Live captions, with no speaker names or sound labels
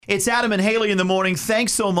It's Adam and Haley in the morning.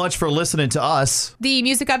 Thanks so much for listening to us. The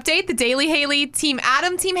music update, the Daily Haley, Team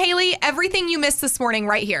Adam, Team Haley, everything you missed this morning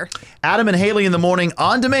right here. Adam and Haley in the morning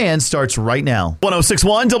on demand starts right now.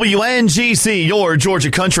 106.1 WNGC, your Georgia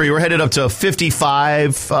country. We're headed up to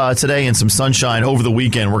 55 today and some sunshine over the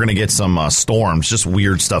weekend. We're going to get some storms, just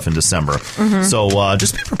weird stuff in December. So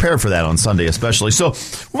just be prepared for that on Sunday especially. So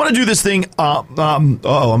we want to do this thing. I'm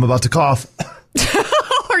about to cough.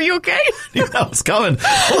 Are you okay? You know it's coming.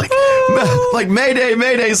 Like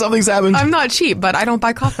Mayday, something's happened. I'm not cheap, but I don't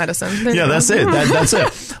buy cough medicine. Yeah, that's it. That's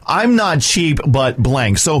it. I'm not cheap, but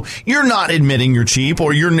blank. So you're not admitting you're cheap,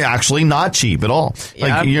 or you're actually not cheap at all.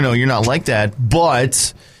 Like, you're not like that,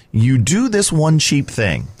 but you do this one cheap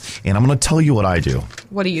thing. And I'm going to tell you what I do.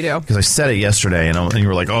 What do you do? Because I said it yesterday, and you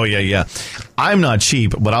were like, oh, yeah. I'm not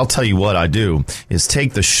cheap, but I'll tell you what I do is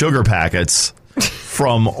take the sugar packets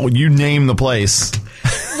from, you name the place.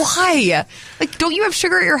 Why? Like, don't you have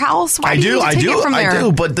sugar at your house? Why I do. I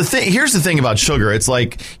do. But here's the thing about sugar. It's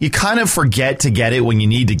like you kind of forget to get it when you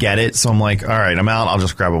need to get it. So I'm like, all right, I'm out. I'll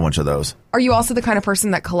just grab a bunch of those. Are you also the kind of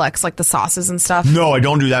person that collects like the sauces and stuff? No, I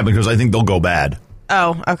don't do that because I think they'll go bad.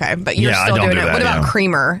 Oh, okay. But you're still doing it. What about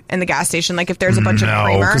creamer in the gas station? Like if there's a bunch of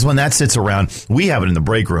creamer? No, because when that sits around, we have it in the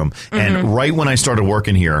break room. And right when I started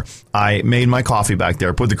working here, I made my coffee back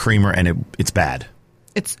there, put the creamer, and it's bad.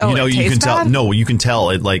 It you can tell. bad? No, you can tell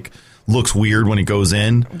it like looks weird when it goes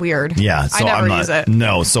in. Weird. Yeah, so I never use it.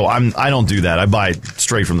 No, so I don't do that. I buy it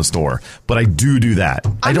straight from the store, but I do that.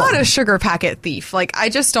 I'm not a sugar packet thief. Like I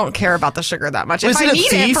just don't care about the sugar that much. If I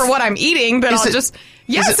need it for what I'm eating, then yes,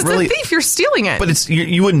 it's a thief. You're stealing it. But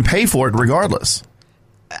you wouldn't pay for it regardless.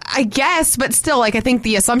 I guess, but still, like, I think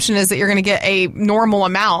the assumption is that you're going to get a normal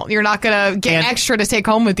amount. You're not going to get extra to take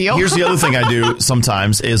home with you. Here's the other thing I do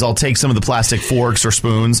sometimes is I'll take some of the plastic forks or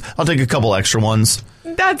spoons. I'll take a couple extra ones.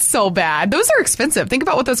 That's so bad. Those are expensive. Think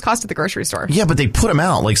about what those cost at the grocery store. Yeah, but they put them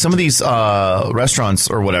out. Like some of these restaurants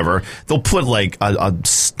or whatever, they'll put like a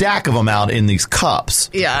stack of them out in these cups.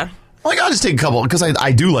 Yeah. Like, I'll just take a couple because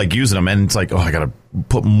I do like using them, and it's like, I got to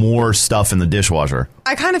put more stuff in the dishwasher.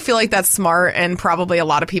 I kind of feel like that's smart, and probably a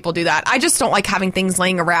lot of people do that. I just don't like having things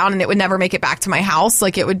laying around, and it would never make it back to my house.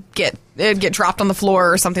 Like, it'd get dropped on the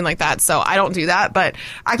floor or something like that, so I don't do that, but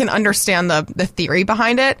I can understand the theory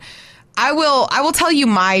behind it. I will tell you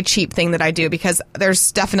my cheap thing that I do, because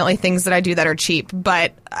there's definitely things that I do that are cheap,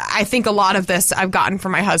 but I think a lot of this I've gotten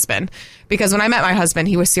from my husband, because when I met my husband,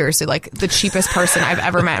 he was seriously like the cheapest person I've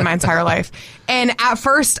ever met in my entire life. And at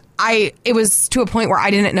first it was to a point where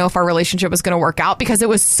I didn't know if our relationship was going to work out, because some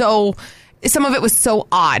of it was so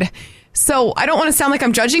odd. So I don't want to sound like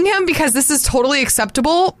I'm judging him, because this is totally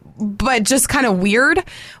acceptable, but just kind of weird.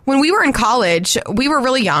 When we were in college, we were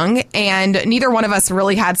really young, and neither one of us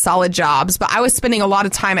really had solid jobs, but I was spending a lot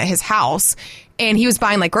of time at his house, and he was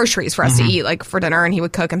buying like groceries for us to eat, like for dinner, and he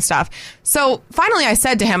would cook and stuff. So finally I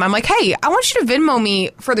said to him, I'm like, hey, I want you to Venmo me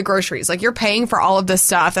for the groceries. Like, you're paying for all of this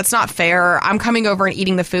stuff. That's not fair. I'm coming over and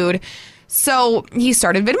eating the food. So he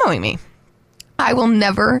started Venmoing me. I will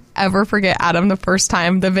never, ever forget, Adam, the first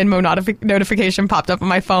time the Venmo notification popped up on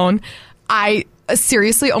my phone. I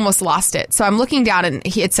seriously almost lost it. So I'm looking down, and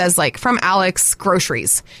it says, like, from Alex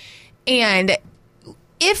Groceries. And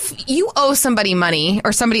if you owe somebody money,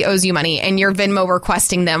 or somebody owes you money, and you're Venmo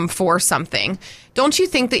requesting them for something, don't you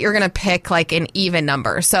think that you're going to pick like an even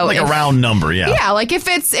number? So like a round number, yeah. Yeah, like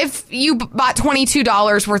if you bought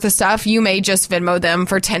 $22 worth of stuff, you may just Venmo them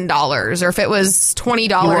for $10. Or if it was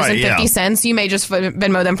 $20.50, you may just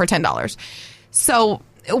Venmo them for $10. So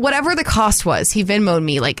whatever the cost was, he Venmo'd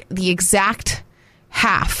me like the exact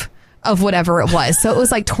half of whatever it was. So it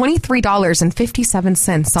was like $23.57 on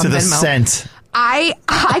Venmo. To the cent.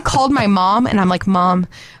 I called my mom, and I'm like, Mom,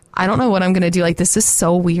 I don't know what I'm going to do. Like, this is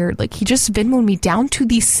so weird. Like, he just Venmo'd me down to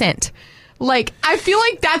the cent. Like, I feel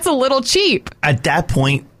like that's a little cheap. At that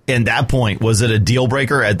point, was it a deal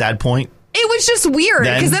breaker at that point? It was just weird,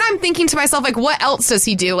 because then I'm thinking to myself, like, what else does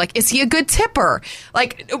he do? Like, is he a good tipper?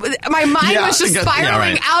 Like, my mind was just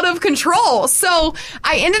spiraling out of control. So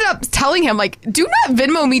I ended up telling him, like, do not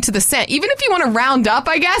Venmo me to the cent. Even if you want to round up,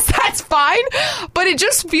 I guess, that's fine. But it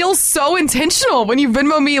just feels so intentional when you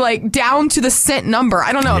Venmo me, like, down to the cent number.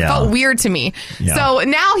 I don't know. It felt weird to me. Yeah. So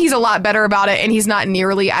now he's a lot better about it, and he's not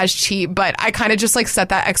nearly as cheap. But I kind of just, like, set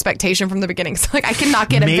that expectation from the beginning. So, like, I cannot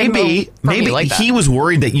get a Venmo from me like that. He was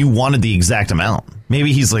worried that you wanted the exact amount.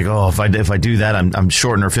 Maybe he's like, if I do that, I'm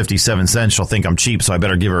shorting her 57 cents. She'll think I'm cheap, so I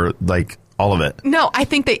better give her like All of it. No, I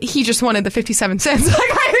think that he just wanted the 57 cents. Like,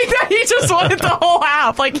 I think that he just wanted the whole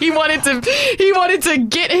half. Like, he wanted to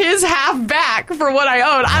get his half back for what I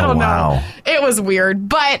owed. I don't know. It was weird.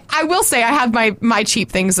 But I will say I have my cheap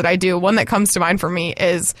things that I do. One that comes to mind for me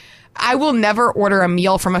is I will never order a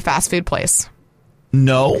meal from a fast food place.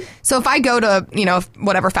 No. So if I go to,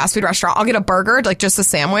 whatever fast food restaurant, I'll get a burger, like just a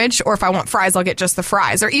sandwich. Or if I want fries, I'll get just the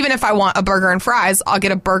fries. Or even if I want a burger and fries, I'll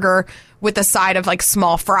get a burger with a side of like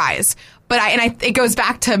small fries. But it goes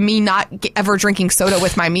back to me not ever drinking soda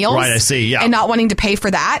with my meals. Right, I see, yeah. And not wanting to pay for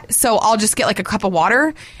that. So I'll just get like a cup of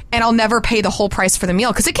water and I'll never pay the whole price for the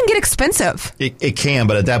meal because it can get expensive. It can,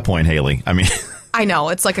 but at that point, Haley, I mean... I know,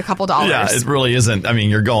 it's like a couple dollars. Yeah, it really isn't. I mean,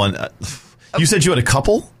 you're going... you said you had a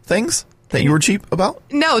couple things that you were cheap about?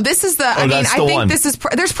 No, this is I think this is,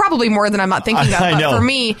 there's probably more than I'm not thinking of, but for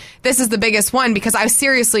me, this is the biggest one because I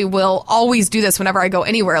seriously will always do this whenever I go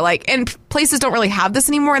anywhere. Like, and places don't really have this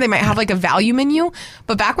anymore. They might have like a value menu,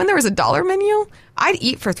 but back when there was a dollar menu, I'd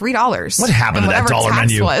eat for $3. What happened to that dollar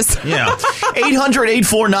menu? Was. Yeah.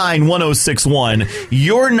 800-849-1061.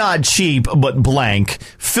 You're not cheap, but blank.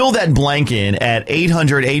 Fill that blank in at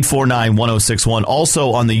 800-849-1061.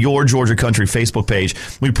 Also on the Your Georgia Country Facebook page.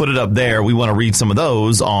 We put it up there. We want to read some of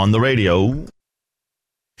those on the radio.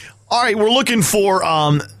 All right, we're looking for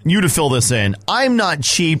you to fill this in. I'm not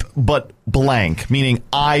cheap, but blank, meaning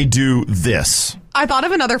I do this. I thought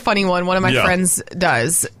of another funny one. One of my friends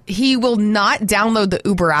does. He will not download the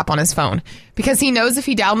Uber app on his phone because he knows if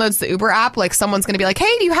he downloads the Uber app, like someone's going to be like,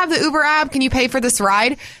 hey, do you have the Uber app? Can you pay for this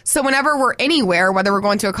ride? So whenever we're anywhere, whether we're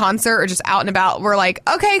going to a concert or just out and about, we're like,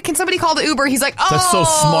 okay, can somebody call the Uber? He's like, oh, that's so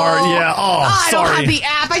smart. Yeah. Oh, sorry. I don't have the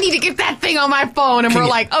app. I need to get that thing on my phone. And we're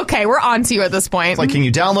like, okay, we're on to you at this point. It's like, can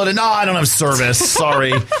you download it? No, I don't have service.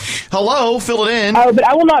 Sorry. Hello, fill it in. Oh, but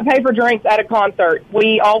I will not pay for drinks at a concert.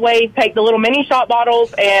 We always take the little mini shot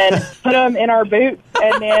bottles and put them in our boots.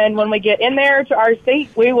 And then when we get in there to our seat,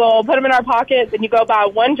 we will put them in our pockets and you go buy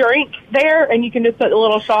one drink there and you can just put the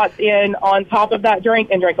little shots in on top of that drink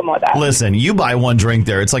and drink them like that. Listen, you buy one drink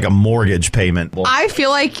there, it's like a mortgage payment. I feel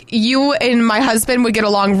like you and my husband would get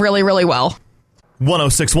along really, really well.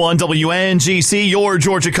 1061 WNGC, Your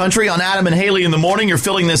Georgia Country on Adam and Haley in the morning. You're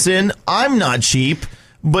filling this in. I'm not cheap,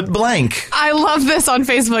 but blank. I love this on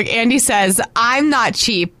Facebook. Andy says, I'm not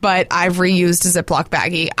cheap, but I've reused a Ziploc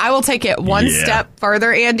baggie. I will take it one step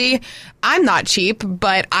further, Andy. I'm not cheap,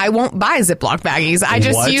 but I won't buy Ziploc baggies. I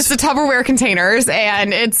just use the Tupperware containers,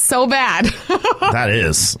 and it's so bad. That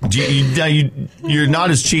is. You're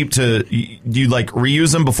not as cheap do you like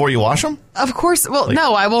reuse them before you wash them? Of course. Well,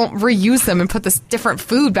 no, I won't reuse them and put this different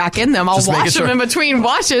food back in them. I'll wash them in between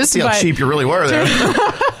washes. See how cheap you really were there.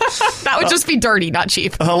 That would just be dirty, not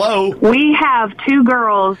cheap. Hello. We have two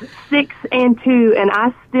girls, 6 and 2, and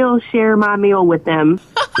I still share my meal with them.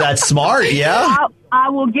 That's smart, yeah. I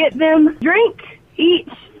will get them drink each,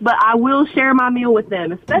 but I will share my meal with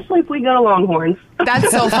them, especially if we go to Longhorns. That's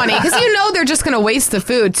so funny because they're just going to waste the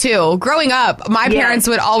food too. Growing up, my parents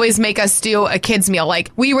would always make us do a kids meal. Like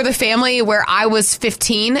we were the family where I was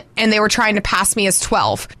 15 and they were trying to pass me as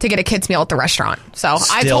 12 to get a kids meal at the restaurant. So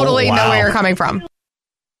I totally know where you're coming from.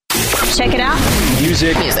 Check it out.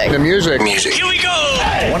 Music. The music. Here we go.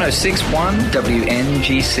 1061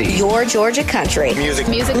 WNGC. Your Georgia Country. Music.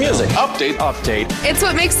 Update. It's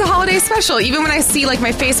what makes the holidays special. Even when I see like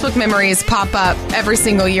my Facebook memories pop up every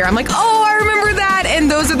single year, I'm like, oh, I remember that.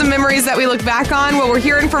 And those are the memories that we look back on. Well, we're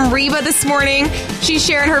hearing from Reba this morning. She's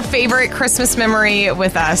sharing her favorite Christmas memory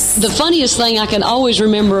with us. The funniest thing I can always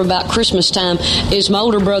remember about Christmas time is my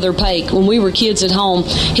older brother, Pake. When we were kids at home,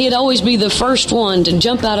 he'd always be the first one to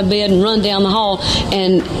jump out of bed and run down the hall,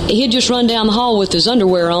 and he'd just run down the hall with his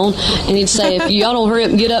underwear on, and he'd say, if y'all don't hurry up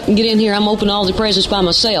and get in here, I'm opening all the presents by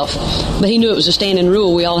myself. But he knew it was a standing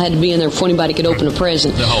rule. We all had to be in there before anybody could open a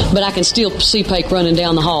present. No. But I can still see Pake running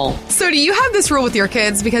down the hall. So do you have this rule with your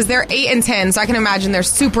kids? Because they're 8 and 10, so I can imagine they're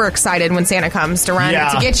super excited when Santa comes to run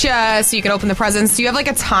to get you so you can open the presents. Do you have like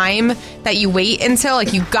a time that you wait until?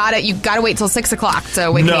 Like you gotta wait till 6 o'clock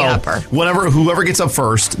to wake me up? Or? Whoever gets up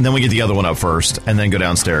first, and then we get the other one up first, and then go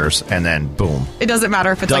downstairs, and then boom. It doesn't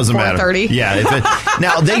matter if it's like 4:30. Yeah.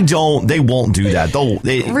 Now they won't do that.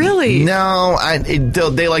 Really? No,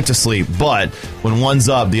 they like to sleep, but when one's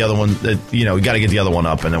up, the other one, you got to get the other one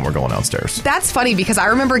up, and then we're going downstairs. That's funny because I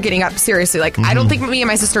remember getting up seriously. Like I don't think me and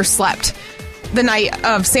my sister slept the night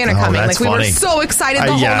of Santa coming. Like we were so excited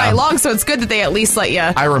the whole night long. So it's good that they at least let you.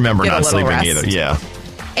 I remember not sleeping either. Yeah.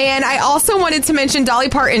 And I also wanted to mention Dolly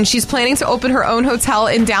Parton. She's planning to open her own hotel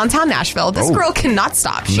in downtown Nashville. This girl cannot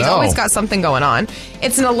stop. She's always got something going on.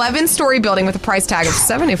 It's an 11-story building with a price tag of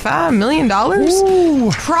 $75 million. Ooh.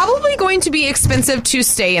 Probably going to be expensive to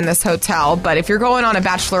stay in this hotel, but if you're going on a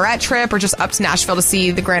bachelorette trip or just up to Nashville to see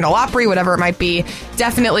the Grand Ole Opry, whatever it might be,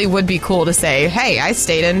 definitely would be cool to say, hey, I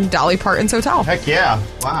stayed in Dolly Parton's hotel. Heck yeah.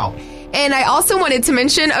 Wow. And I also wanted to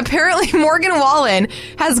mention, apparently Morgan Wallen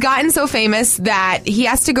has gotten so famous that he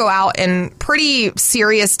has to go out in pretty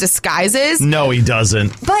serious disguises. No, he doesn't.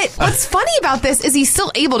 But what's funny about this is he's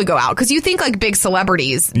still able to go out, because you think like big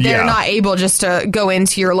celebrities, they're not able just to go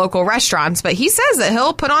into your local restaurants. But he says that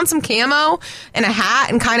he'll put on some camo and a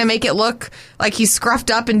hat and kind of make it look like he's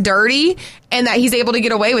scruffed up and dirty, and that he's able to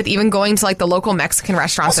get away with even going to like the local Mexican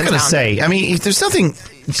restaurants in town. I was going to say, I mean, there's nothing,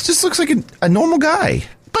 he just looks like a normal guy.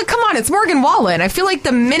 But come on, it's Morgan Wallen. I feel like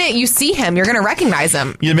the minute you see him, you're going to recognize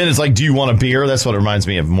him. The minute it's like, do you want a beer? That's what reminds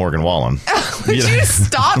me of Morgan Wallen. Would you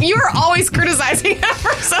stop? You are always criticizing him for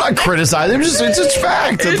something. I'm not criticizing him. It's just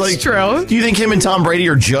fact. It's like, true. Do you think him and Tom Brady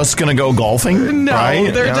are just going to go golfing? No,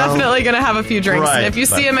 right? They're definitely going to have a few drinks. Right, And if you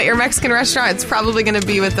see him at your Mexican restaurant, it's probably going to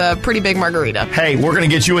be with a pretty big margarita. Hey, we're going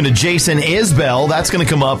to get you into Jason Isbell. That's going to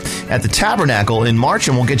come up at the Tabernacle in March,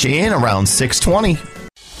 and we'll get you in around 6:20.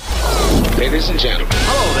 Ladies and gentlemen.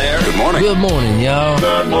 Hello there. Good morning. Good morning, y'all.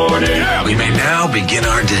 Good morning. We may now begin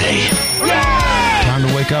our day. Time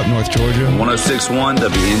to wake up, North Georgia. 106.1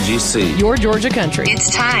 WNGC. Your Georgia country.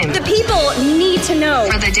 It's time. The people need to know.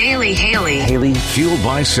 For the Daily Haley. Haley, fueled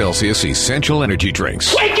by Celsius Essential Energy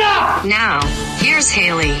Drinks. Wake up! Now, here's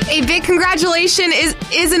Haley. A big congratulation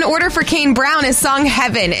is in order for Kane Brown. His song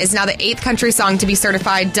Heaven is now the 8th country song to be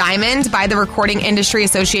certified Diamond by the Recording Industry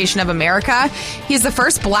Association of America. He's the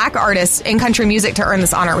first black artist in country music to earn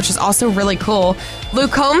this honor, which is also really cool.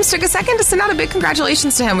 Luke Combs took a second to send out a big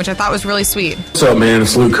congratulations to him, which I thought was really sweet. What's up, man?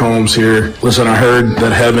 It's Luke Combs here. Listen, I heard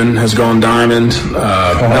that Heaven has gone diamond.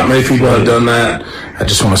 Not many people have done that. I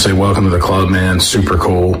just want to say welcome to the club, man. Super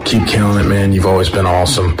cool. Keep killing it, man. You've always been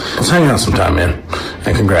awesome. Let's hang out sometime, man.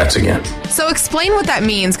 And congrats again. So explain what that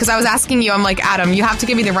means, because I was asking you, I'm like, Adam, you have to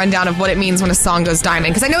give me the rundown of what it means when a song goes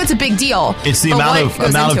diamond, because I know it's a big deal. It's the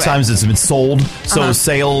amount of times it's been sold. So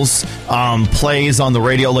sales, plays on the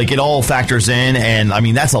radio, like it all factors in. And I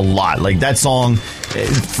mean, that's a lot. Like that song,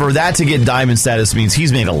 for that to get diamond status means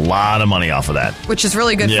he's made a lot of money off of that. Which is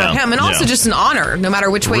really good for him. And also just an honor, no matter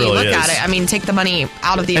which way you look at it. I mean, take the money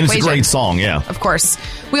out of the equation. It's a great song, yeah. Of course.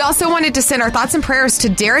 We also wanted to send our thoughts and prayers to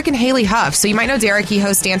Derek and Haley Huff. So you might know Derek, he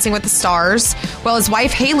hosts Dancing with the Stars. Well, his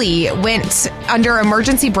wife Haley went under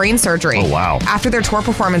emergency brain surgery. Oh, wow. After their tour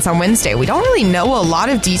performance on Wednesday. We don't really know a lot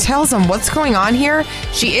of details on what's going on here.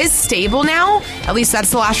 She is stable now. At least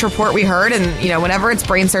that's the last report we heard. And, you know, whenever it's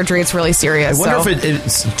brain surgery, it's really serious. I wonder if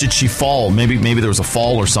did she fall? Maybe there was a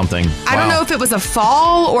fall or something. I don't know if it was a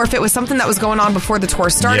fall or if it was something that was going on before the tour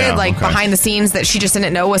started, behind the scenes that she just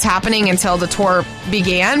didn't know was happening until the tour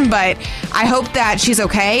began. But I hope that she's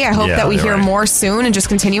okay. I hope that we hear more soon, and just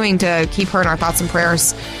continuing to keep her in our thoughts and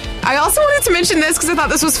prayers. I also wanted to mention this because I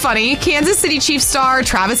thought this was funny. Kansas City Chiefs star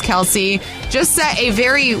Travis Kelce just set a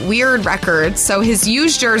very weird record. So his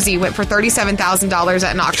used jersey went for $37,000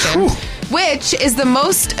 at an auction, which is the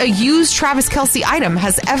most a used Travis Kelce item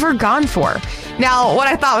has ever gone for. Now, what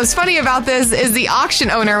I thought was funny about this is the auction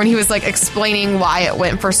owner, when he was like explaining why it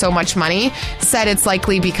went for so much money, said it's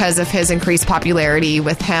likely because of his increased popularity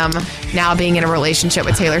with him now being in a relationship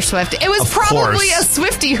with Taylor Swift. It was probably a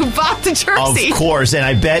Swiftie who bought the jersey. Of course, and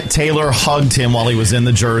I bet Taylor hugged him while he was in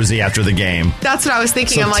the jersey after the game. That's what I was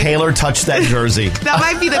thinking. So I'm like, Taylor touched that jersey. That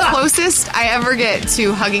might be the closest I ever get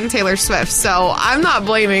to hugging Taylor Swift. So I'm not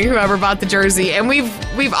blaming whoever bought the jersey. And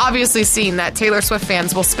we've obviously seen that Taylor Swift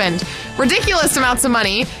fans will spend ridiculous amounts of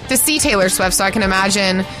money to see Taylor Swift. So I can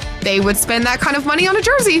imagine they would spend that kind of money on a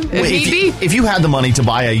jersey if need be. If you had the money to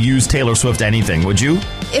buy a used Taylor Swift anything, would you?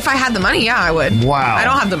 If I had the money, yeah, I would. Wow. I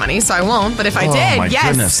don't have the money, so I won't. But if I did,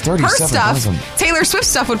 yes. Goodness, her stuff, 37,000. Taylor Swift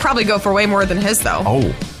stuff would probably go for way more than his,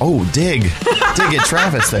 though. Dig at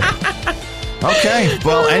Travis there. Okay.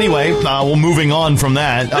 Well, anyway, well, moving on from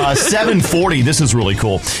that. 7:40. This is really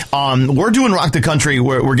cool. We're doing Rock the Country.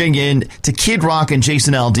 We're getting in to Kid Rock and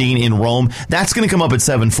Jason Aldean in Rome. That's going to come up at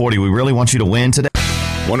 7:40. We really want you to win today.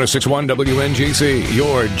 106.1 WNGC,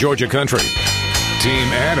 your Georgia country. Team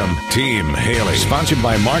Adam, Team Haley. Sponsored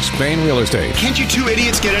by Mark Spain Real Estate. Can't you two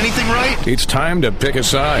idiots get anything right? It's time to pick a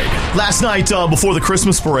side. Last night, before the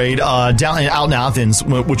Christmas parade, down out in Athens,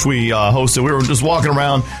 which we hosted, we were just walking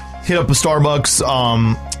around, hit up a Starbucks,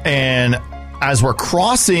 and as we're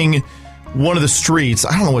crossing one of the streets,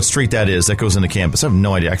 I don't know what street that is that goes into campus. I have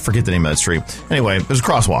no idea. I forget the name of that street. Anyway, there's a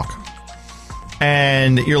crosswalk.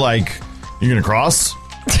 And you're like, you're going to cross?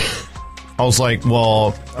 I was like,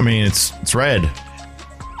 well, I mean, it's red.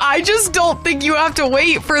 I just don't think you have to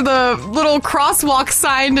wait for the little crosswalk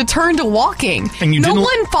sign to turn to walking. And no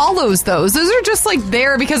one follows those. Those are just like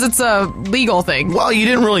there because it's a legal thing. Well, you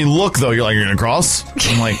didn't really look, though. You're like, you're going to cross?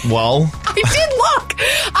 I'm like, well. I did look.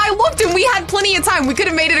 I looked and we had plenty of time. We could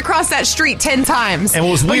have made it across that street 10 times. And what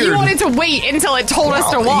was weird. But you wanted to wait until it told us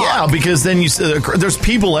to walk. Yeah, because then there's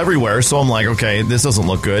people everywhere. So I'm like, okay, this doesn't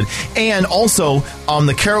look good. And also,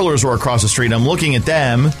 the carolers were across the street. I'm looking at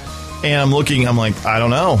them. And I'm like, I don't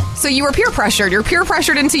know. So you were peer pressured. You're peer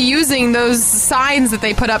pressured into using those signs that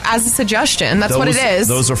they put up as a suggestion. That's what it is.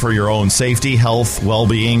 Those are for your own safety, health,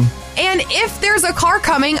 well-being. And if there's a car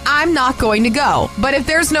coming, I'm not going to go. But if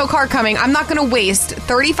there's no car coming, I'm not going to waste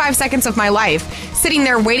 35 seconds of my life sitting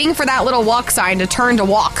there waiting for that little walk sign to turn to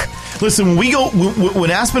walk. Listen, when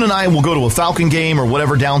Aspen and I will go to a Falcon game or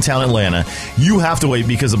whatever downtown Atlanta, you have to wait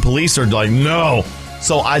because the police are like, no.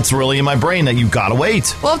 So it's really in my brain that you gotta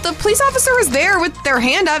wait. Well, if the police officer was there with their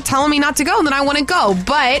hand up telling me not to go, then I want to go.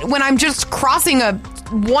 But when I'm just crossing a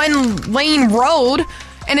one-lane road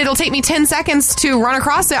and it'll take me 10 seconds to run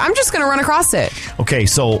across it, I'm just going to run across it. Okay,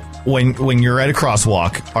 so when you're at a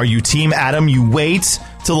crosswalk, are you Team Adam, you wait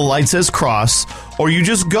till the light says cross, or you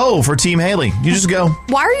just go for Team Haley? You just go.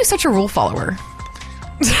 Why are you such a rule follower?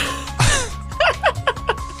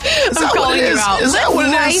 I'm calling you out. Is that what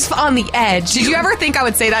it is? Life on the edge. Did you ever think I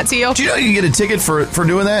would say that to you? Do you know you get a ticket for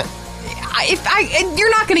doing that?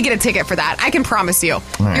 You're not going to get a ticket for that. I can promise you.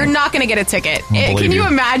 Right. You're not going to get a ticket. Can you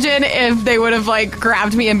imagine if they would have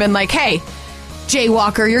grabbed me and been like, hey,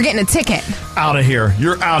 jaywalker, you're getting a ticket. Out of here.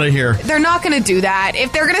 You're out of here. They're not going to do that.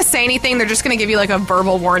 If they're going to say anything, they're just going to give you a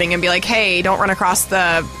verbal warning and be like, hey, don't run across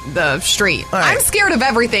the street. Right. I'm scared of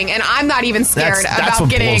everything, and I'm not even scared that's what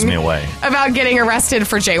blows me away. About getting arrested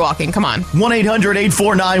for jaywalking. Come on.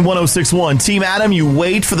 1-800-849-1061. Team Adam, you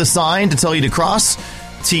wait for the sign to tell you to cross.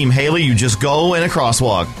 Team Haley, you just go in a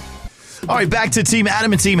crosswalk. All right, back to Team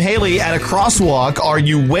Adam and Team Haley at a crosswalk. Are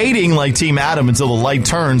you waiting like Team Adam until the light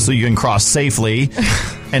turns so you can cross safely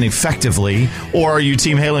and effectively? Or are you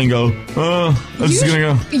Team Haley and go, I'm just going to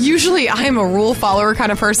go? Usually I'm a rule follower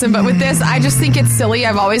kind of person, but with this, I just think it's silly.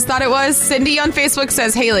 I've always thought it was. Cindy on Facebook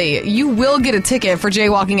says, Haley, you will get a ticket for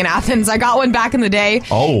jaywalking in Athens. I got one back in the day.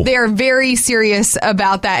 Oh. They are very serious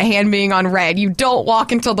about that hand being on red. You don't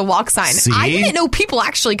walk until the walk sign. See? I didn't know people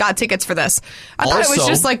actually got tickets for this. I thought it was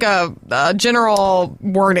just like a general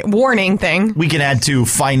warning thing. We can add to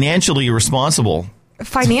financially responsible.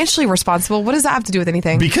 Financially responsible? What does that have to do with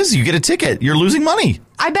anything? Because you get a ticket. You're losing money.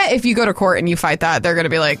 I bet if you go to court and you fight that, they're going to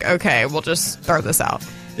be like, okay, we'll just throw this out.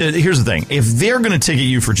 Here's the thing. If they're going to ticket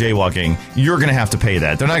you for jaywalking, you're going to have to pay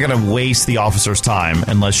that. They're not going to waste the officer's time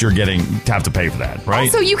unless you're to have to pay for that, right?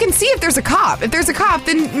 Also, you can see if there's a cop. If there's a cop,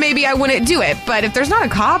 then maybe I wouldn't do it. But if there's not a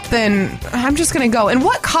cop, then I'm just going to go. And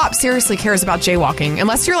what cop seriously cares about jaywalking?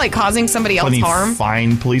 Unless you're causing somebody else harm.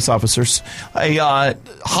 Fine police officers. Hey,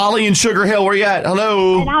 Holly in Sugar Hill, where you at?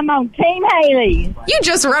 Hello. And I'm on Team Haley. You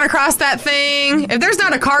just run across that thing. If there's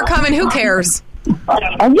not a car coming, who cares? Yeah,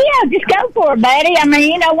 just go for it, buddy. I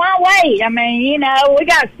mean, why wait? I mean, we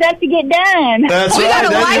got stuff to get done. That's we right.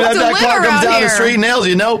 Got a life to that live car comes down here. the street and nails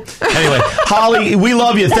you. Nope. Anyway, Holly, we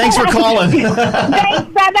love you. Thanks for calling.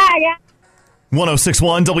 Thanks. Bye-bye.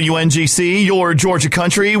 1061 WNGC, your Georgia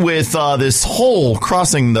country, with this whole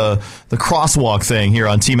crossing the crosswalk thing here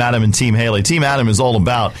on Team Adam and Team Haley. Team Adam is all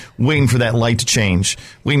about waiting for that light to change,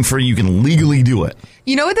 waiting for you can legally do it.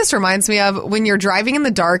 You know what this reminds me of? When you're driving in the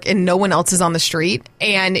dark and no one else is on the street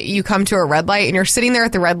and you come to a red light and you're sitting there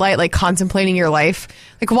at the red light, contemplating your life.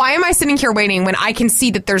 Why am I sitting here waiting when I can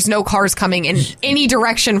see that there's no cars coming in any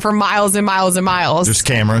direction for miles and miles and miles? There's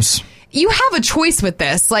cameras. You have a choice with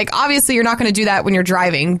this. Obviously, you're not going to do that when you're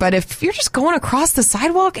driving. But if you're just going across the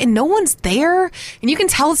sidewalk and no one's there and you can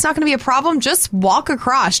tell it's not going to be a problem, just walk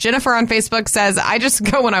across. Jennifer on Facebook says, I just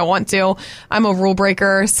go when I want to. I'm a rule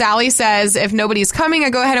breaker. Sally says, if nobody's coming, I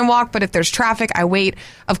go ahead and walk. But if there's traffic, I wait.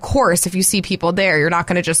 Of course, if you see people there, you're not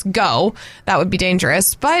going to just go. That would be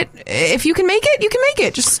dangerous. But if you can make it, you can make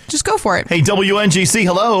it. Just go for it. Hey, WNGC,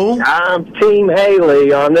 hello. I'm Team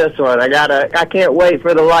Haley on this one. I can't wait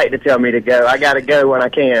for the light to tell me to go. I got to go when I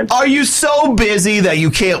can. Are you so busy that you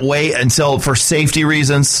can't wait until for safety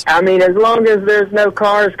reasons? I mean, as long as there's no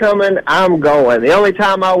cars coming, I'm going. The only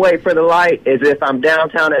time I wait for the light is if I'm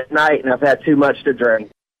downtown at night and I've had too much to drink.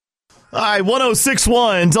 All right,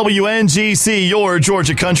 1061 WNGC, your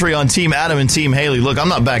Georgia country on Team Adam and Team Haley. Look, I'm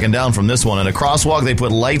not backing down from this one. In a crosswalk, they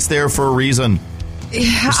put lights there for a reason.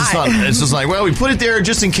 It's just like, well, we put it there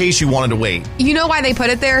just in case you wanted to wait. You know why they put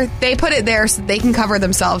it there? They put it there so they can cover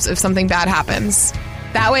themselves if something bad happens.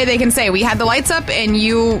 That way they can say, we had the lights up and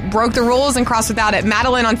you broke the rules and crossed without it.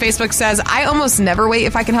 Madeline on Facebook says, I almost never wait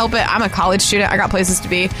if I can help it. I'm a college student. I got places to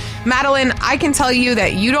be. Madeline, I can tell you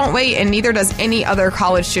that you don't wait and neither does any other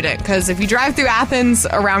college student. Because if you drive through Athens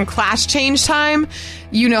around class change time,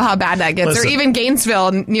 you know how bad that gets. Or even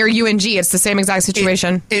Gainesville near UNG, it's the same exact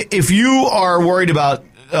situation. If you are worried about,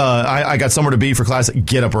 I got somewhere to be for class,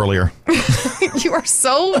 get up earlier. You are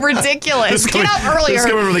so ridiculous. Get up earlier. This is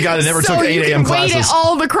coming from the guy that never took 8 a.m. classes. Wait at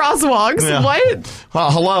all the crosswalks. Yeah. What?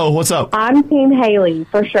 Hello, what's up? I'm Team Haley,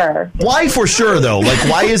 for sure. Why for sure, though? Like,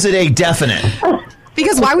 why is it a definite?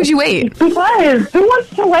 Because why would you wait? Because who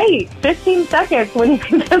wants to wait 15 seconds when you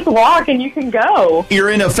can just walk and you can go? You're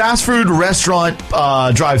in a fast food restaurant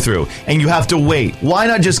drive-thru and you have to wait. Why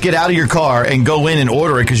not just get out of your car and go in and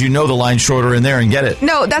order it because you know the line's shorter in there and get it?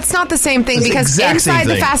 No, that's not the same thing because inside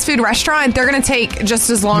the fast food restaurant, they're going to take just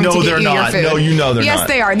as long to get you your food. No, you know they're not. Yes,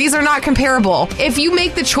 they are. These are not comparable. If you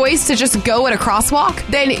make the choice to just go at a crosswalk,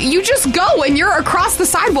 then you just go and you're across the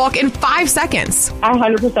sidewalk in 5 seconds. I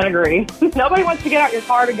 100% agree. Nobody wants to get out your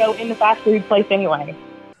car to go in the fast food place anyway.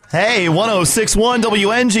 Hey, 106.1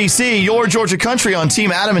 WNGC, your Georgia Country on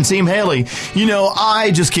Team Adam and Team Haley. You know,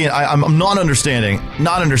 I just can't. I'm not understanding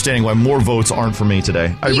why more votes aren't for me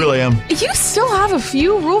today. I really am. You still have a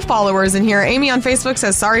few rule followers in here. Amy on Facebook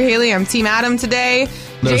says, sorry, Haley, I'm Team Adam today.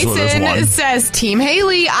 Jason says, Team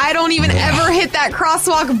Haley, I don't even ever hit that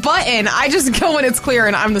crosswalk button. I just go when it's clear,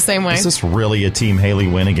 and I'm the same way. Is this really a Team Haley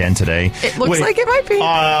win again today? It looks like it might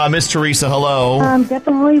be. Miss Teresa, hello. I'm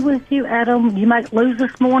definitely with you, Adam. You might lose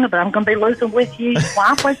this morning, but I'm going to be losing with you.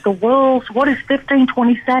 Why break the rules? What is 15,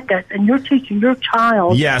 20 seconds? And you're teaching your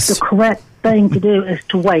child the correct thing to do is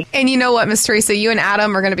to wait. And you know what, Miss Teresa? You and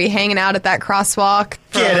Adam are going to be hanging out at that crosswalk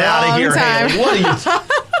for Get out of here, Haley.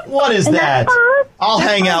 What is that? I'll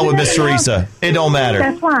hang out with Miss Teresa. It don't matter.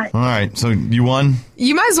 That's right. All right, so you won?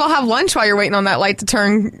 You might as well have lunch while you're waiting on that light to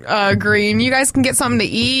turn green. You guys can get something to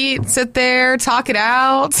eat, sit there, talk it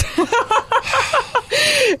out.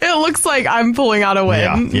 It looks like I'm pulling out a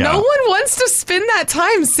win. Yeah. No one wants to spend that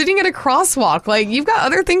time sitting at a crosswalk. Like, you've got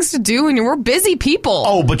other things to do, and we're busy people.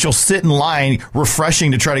 Oh, but you'll sit in line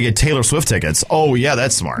refreshing to try to get Taylor Swift tickets. Oh, yeah,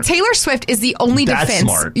 that's smart. Taylor Swift is the only defense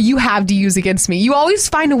you have to use against me. You always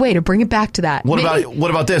find a way to bring it back to that. What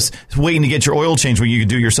about this? Waiting to get your oil change when you can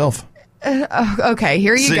do yourself. Okay,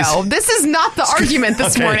 here you go. This is not the argument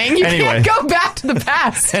this morning. You can't go back to the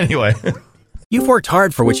past. Anyway. You've worked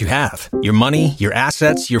hard for what you have. Your money, your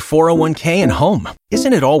assets, your 401k, and home.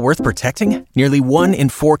 Isn't it all worth protecting? Nearly 1 in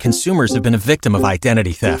 4 consumers have been a victim of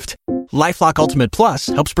identity theft. LifeLock Ultimate Plus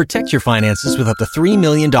helps protect your finances with up to $3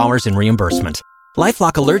 million in reimbursement.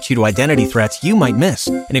 LifeLock alerts you to identity threats you might miss.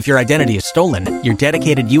 And if your identity is stolen, your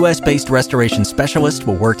dedicated U.S.-based restoration specialist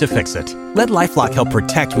will work to fix it. Let LifeLock help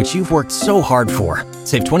protect what you've worked so hard for.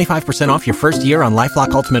 Save 25% off your first year on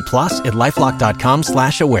LifeLock Ultimate Plus at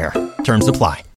LifeLock.com/aware. Terms apply.